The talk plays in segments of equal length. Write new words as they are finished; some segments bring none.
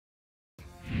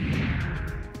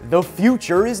The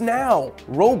future is now!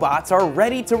 Robots are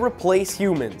ready to replace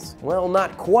humans. Well,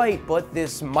 not quite, but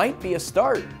this might be a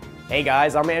start. Hey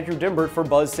guys, I'm Andrew Dymburt for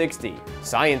Buzz60.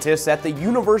 Scientists at the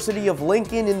University of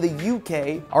Lincoln in the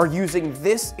UK are using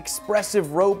this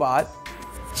expressive robot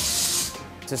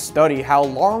to study how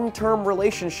long-term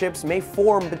relationships may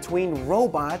form between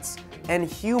robots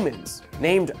and humans.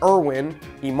 Named ERWIN,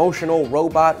 Emotional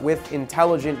Robot with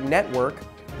Intelligent Network,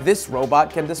 this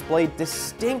robot can display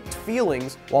distinct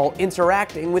feelings while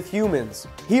interacting with humans.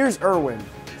 Here's ERWIN.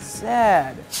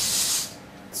 Sad.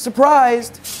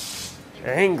 Surprised.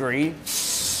 Angry.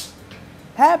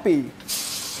 Happy.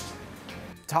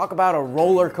 Talk about a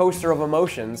roller coaster of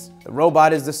emotions. The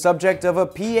robot is the subject of a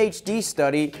PhD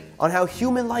study on how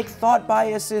human-like thought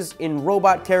biases in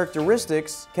robot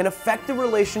characteristics can affect the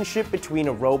relationship between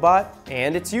a robot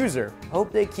and its user.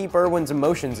 Hope they keep ERWIN's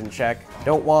emotions in check.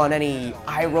 Don't want any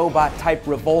iRobot type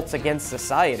revolts against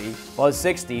society.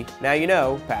 Buzz60, now you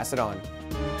know, pass it on.